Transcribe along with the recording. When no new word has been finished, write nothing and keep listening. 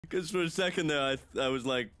Because for a second there, I was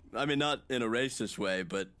like, I mean, not in a racist way,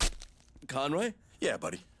 but... Conway? Yeah,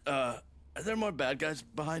 buddy. Are there more bad guys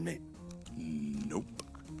behind me? Nope.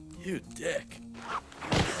 You dick.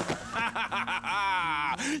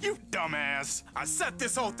 You dumbass! I set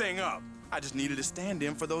this whole thing up. I just needed a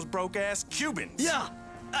stand-in for those broke-ass Cubans. Yeah,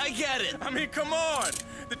 I get it. I mean, come on!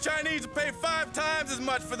 The Chinese will pay 5 times as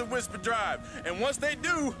much for the Whisper Drive. And once they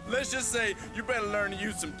do, let's just say, you better learn to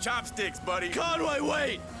use some chopsticks, buddy. Conway,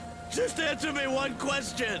 wait! Just answer me one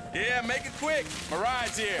question. Yeah, make it quick. My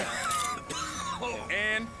ride's here.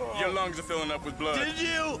 And your lungs are filling up with blood. Did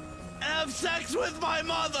you have sex with my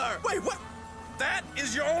mother? Wait, what? That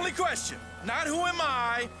is your only question. Not who am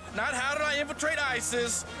I, not how did I infiltrate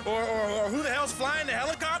ISIS, or who the hell's flying the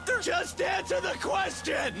helicopter? Just answer the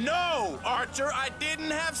question! No, Archer, I didn't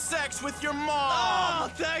have sex with your mom.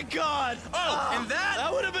 Oh, thank God! And that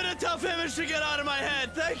would have been a tough image to get out of my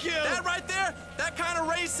head. Thank you! That right there, that kind of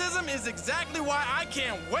racism is exactly why I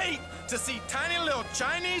can't wait to see tiny little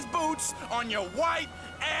Chinese boots on your white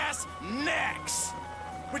ass necks.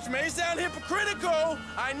 Which may sound hypocritical,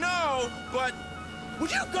 I know, but would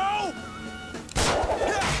you go?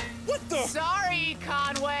 What the? Sorry,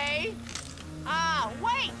 Conway.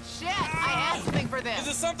 Wait, shit. I had something for this. Is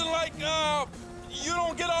it something like, you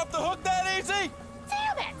don't get off the hook that easy?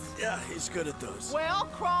 Damn it! Yeah, he's good at those. Well,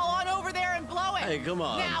 crawl on over there and blow it. Hey, come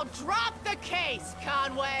on. Now drop the case,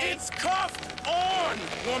 Conway. It's cuffed on,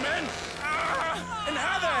 woman. And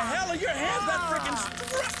how the hell are your hands that freaking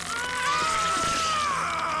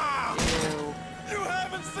You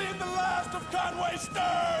haven't seen the last of Conway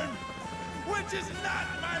Stern, which is not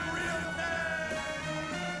my real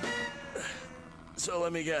name. So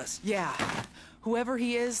let me guess. Yeah. Whoever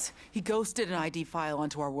he is, he ghosted an ID file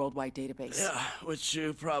onto our worldwide database. Yeah, which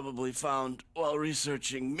you probably found while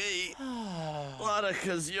researching me. Lotta,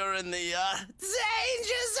 'cause you're in the,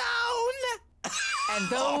 danger zone! And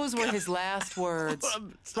those were his last words,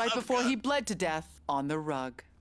 I'm right before he bled to death on the rug.